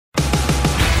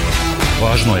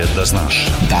Važno je da znaš.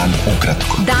 Dan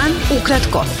ukratko. Dan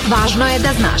ukratko. Važno je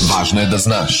da znaš. Važno je da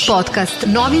znaš. Podcast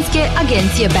novinske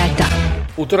agencije Beta.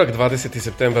 Utorak 20.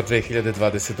 septembar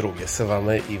 2022. Sa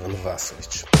vama je Ivan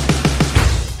Vasović.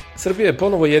 Srbija je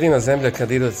ponovo jedina zemlja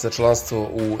kandidat za članstvo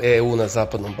u EU na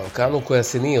Zapadnom Balkanu koja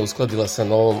se nije uskladila sa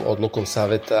novom odlukom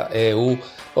Saveta EU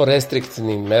o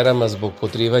restriktivnim merama zbog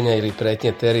podrivanja ili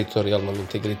pretnje teritorijalnom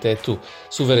integritetu,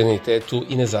 suverenitetu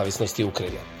i nezavisnosti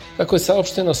Ukrajine. Kako je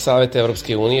saopšteno, Savet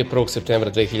Evropske unije 1.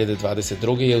 septembra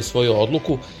 2022. je usvojio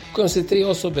odluku kojom se 3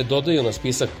 osobe dodaju na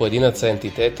spisak pojedinaca,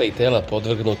 entiteta i tela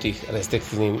podvrgnutih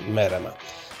restriktivnim merama.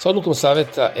 S odlukom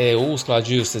Saveta EU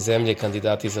usklađuju se zemlje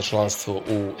kandidati za članstvo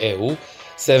u EU,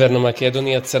 Severna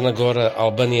Makedonija, Crna Gora,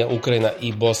 Albanija, Ukrajina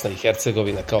i Bosna i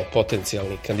Hercegovina kao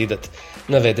potencijalni kandidat,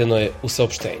 navedeno je u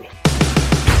saopštenju.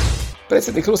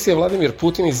 Predsjednik Rusije Vladimir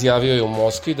Putin izjavio je u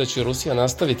Moskvi da će Rusija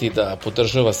nastaviti da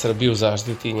podržava Srbiju u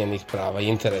zaštiti njenih prava i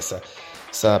interesa.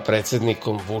 Sa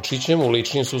predsjednikom Vučićem u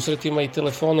ličnim susretima i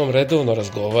telefonom redovno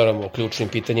razgovaramo o ključnim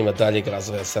pitanjima daljeg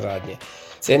razvoja saradnje.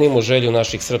 Cenimo želju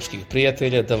naših srpskih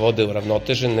prijatelja da vode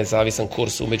uravnotežen, nezavisan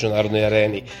kurs u međunarodnoj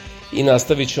areni i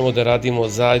nastavit ćemo da radimo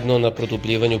zajedno na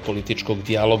produbljivanju političkog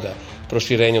dijaloga,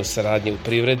 proširenju saradnje u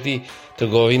privredi,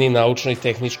 trgovini, naučnoj,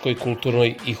 tehničkoj,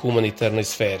 kulturnoj i humanitarnoj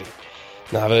sferi.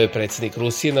 Naveo je predsjednik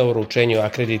Rusije na uručenju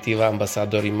akreditiva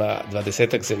ambasadorima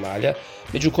 20 zemalja,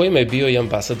 među kojima je bio i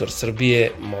ambasador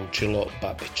Srbije Momčilo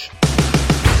Babić.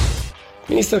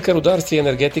 Ministarka rudarstva i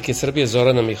energetike Srbije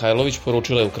Zorana Mihajlović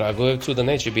poručila je u Kragujevcu da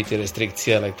neće biti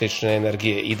restrikcija električne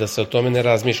energije i da se o tome ne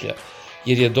razmišlja,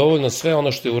 jer je dovoljno sve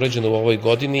ono što je urađeno u ovoj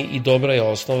godini i dobra je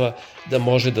osnova da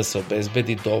može da se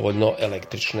obezbedi dovoljno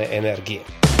električne energije.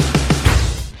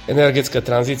 Energetska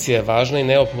tranzicija je važna i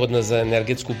neophodna za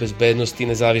energetsku bezbednost i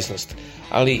nezavisnost,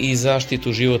 ali i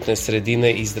zaštitu životne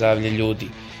sredine i zdravlje ljudi.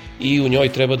 I u njoj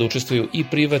treba da učestvuju i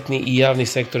privatni i javni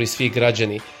sektori, svi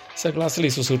građani.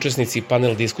 Saglasili su se učesnici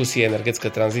panel diskusije Energetska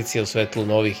tranzicija u svetlu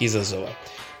novih izazova.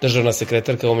 Državna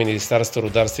sekretarka u Ministarstvu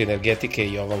rudarstva i energetike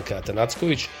Jovanka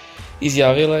Atanacković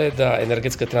izjavila je da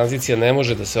energetska tranzicija ne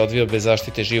može da se odvija bez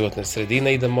zaštite životne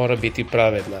sredine i da mora biti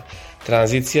pravedna.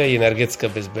 Tranzicija i energetska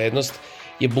bezbednost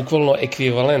je bukvalno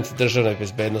ekvivalent državne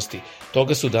bezbednosti.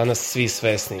 Toga su danas svi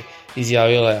svesni,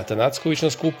 izjavila je Atanacković na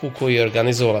skupu koji je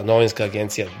organizovala novinska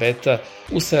agencija Beta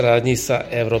u saradnji sa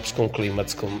Evropskom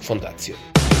klimatskom fondacijom.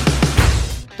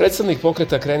 Predstavnik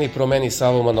pokreta Kreni promeni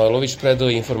Savo Manojlović predao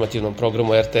je informativnom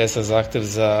programu RTS-a zahtev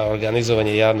za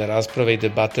organizovanje javne rasprave i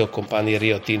debate o kompaniji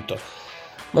Rio Tinto.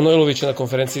 Manojlović je na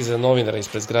konferenciji za novinara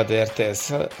ispred zgrade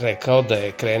RTS-a rekao da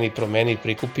je Kreni promeni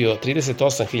prikupio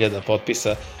 38.000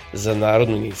 potpisa za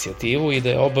narodnu inicijativu i da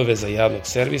je obaveza javnog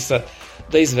servisa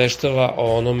da izveštava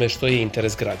o onome što je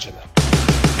interes građana.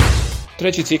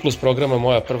 Treći ciklus programa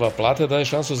Moja prva plata daje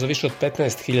šansu za više od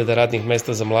 15.000 radnih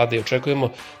mesta za mlade i očekujemo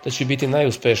da će biti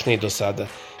najuspešniji do sada,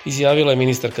 izjavila je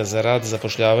ministarka za rad,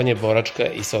 zapošljavanje, boračka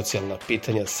i socijalna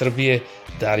pitanja Srbije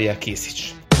Darija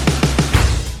Kisić.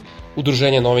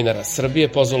 Udruženje novinara Srbije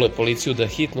pozvalo je policiju da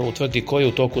hitno utvrdi ko je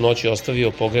u toku noći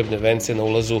ostavio pogrebne vence na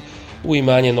ulazu u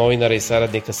imanje novinara i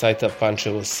saradnika sajta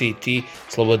Pančevo CT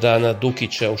Slobodana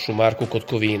Dukića u Šumarku kod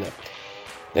Kovina.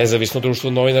 Nezavisno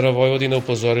društvo novinara Vojvodine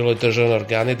upozorilo je državne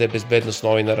organe da je bezbednost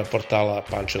novinara portala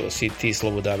Pančevo CT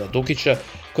Slobodana Dukića,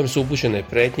 kojem su upućene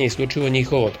pretnje, isključivo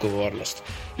njihova odgovornost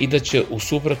i da će u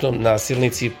suprotnom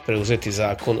nasilnici preuzeti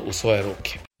zakon u svoje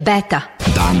ruke. Beta.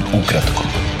 Dan ukratko.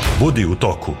 Budi u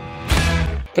toku.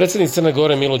 Predsednik Crne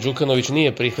Gore Milo Đukanović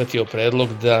nije prihvatio predlog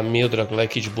da Miodrag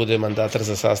Lekić bude mandatar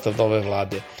za sastav nove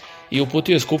vlade i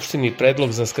uputio je Skupštini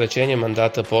predlog za skraćenje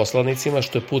mandata poslanicima,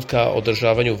 što je put ka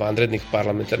održavanju vanrednih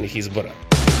parlamentarnih izbora.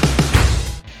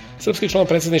 Srpski član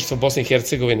predsjedništva Bosne i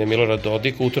Hercegovine Milorad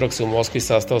Dodik utorak se u Moskvi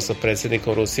sastao sa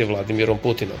predsjednikom Rusije Vladimirom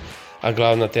Putinom, a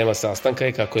glavna tema sastanka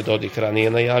je, kako je Dodik ranije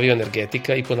najavio,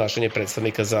 energetika i ponašanje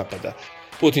predstavnika Zapada.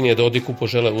 Putin je Dodiku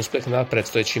poželeo uspeh na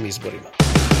predstojećim izborima.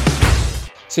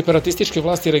 Separatističke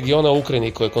vlasti regiona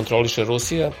Ukrajini koje kontroliše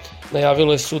Rusija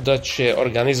najavile su da će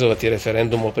organizovati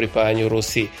referendum o pripajanju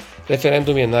Rusiji.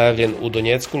 Referendum je najavljen u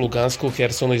Donjecku, Lugansku,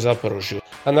 Hersonu i Zaporožju,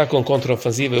 a nakon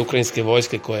kontrofanzive ukrajinske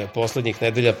vojske koja je poslednjih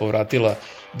nedelja povratila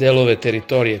delove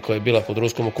teritorije koja je bila pod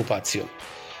ruskom okupacijom.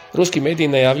 Ruski mediji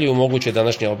najavljuju moguće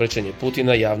današnje obraćanje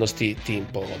Putina javnosti tim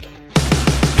povodom.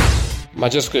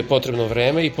 Mađarskoj je potrebno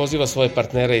vreme i poziva svoje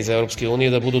partnere iz Evropske unije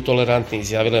da budu tolerantni,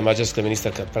 izjavila je mađarska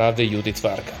ministarka pravde Judit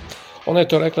Varga. Ona je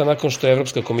to rekla nakon što je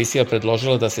Evropska komisija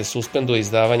predložila da se suspenduje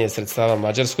izdavanje sredstava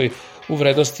Mađarskoj u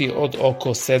vrednosti od oko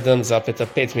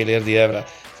 7,5 milijardi evra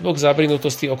zbog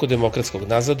zabrinutosti oko demokratskog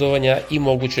nazadovanja i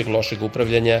mogućeg lošeg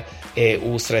upravljanja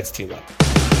EU sredstvima.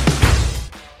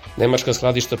 Nemačka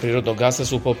skladišta prirodnog gasa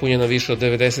su popunjena više od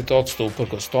 90%,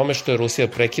 uprkos tome što je Rusija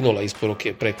prekinula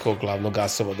isporuke preko glavnog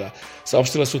gasovoda,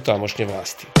 saopštile su tamošnje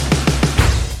vlasti.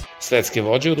 Svetske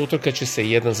vođe od utorka će se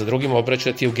jedan za drugim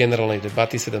obraćati u generalnoj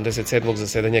debati 77.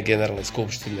 zasedanja Generalne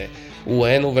skupštine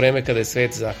UN u vreme kada je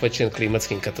svet zahvaćen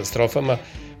klimatskim katastrofama,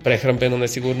 prehrambenom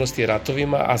nesigurnosti i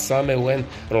ratovima, a same UN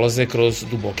prolaze kroz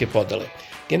duboke podele.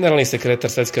 Generalni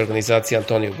sekretar Svetske organizacije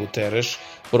Antonio Guterres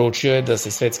poručio je da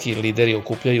se svetski lideri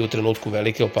okupljaju u trenutku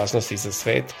velike opasnosti za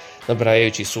svet,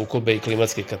 nabrajajući sukobe i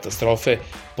klimatske katastrofe,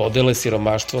 podele,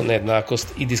 siromaštvo,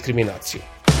 nejednakost i diskriminaciju.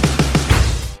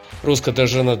 Ruska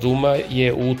državna duma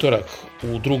je u utorak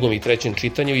u drugom i trećem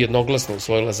čitanju jednoglasno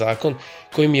usvojila zakon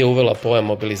kojim je uvela pojam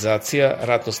mobilizacija,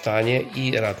 ratno stanje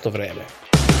i ratno vreme.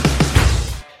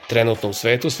 Trenutno u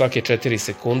svetu svake 4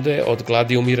 sekunde od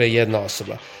gladi umire jedna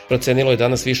osoba. Procenilo je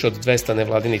danas više od 200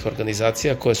 nevladinih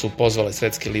organizacija koje su pozvale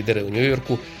svetske lidere u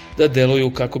Njujorku da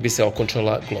deluju kako bi se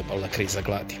okončala globalna kriza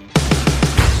gladi.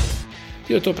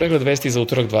 Bio je to pregled vesti za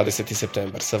utorak 20.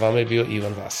 septembar. Sa vama je bio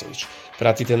Ivan Vasović.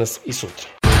 Pratite nas i sutra.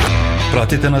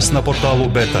 Pratite nas na portalu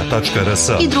beta.rs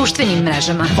I društvenim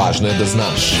mrežama. Važno je da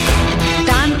znaš.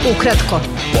 Dan ukratko.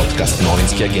 Podcast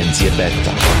novinske agencije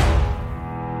Beta.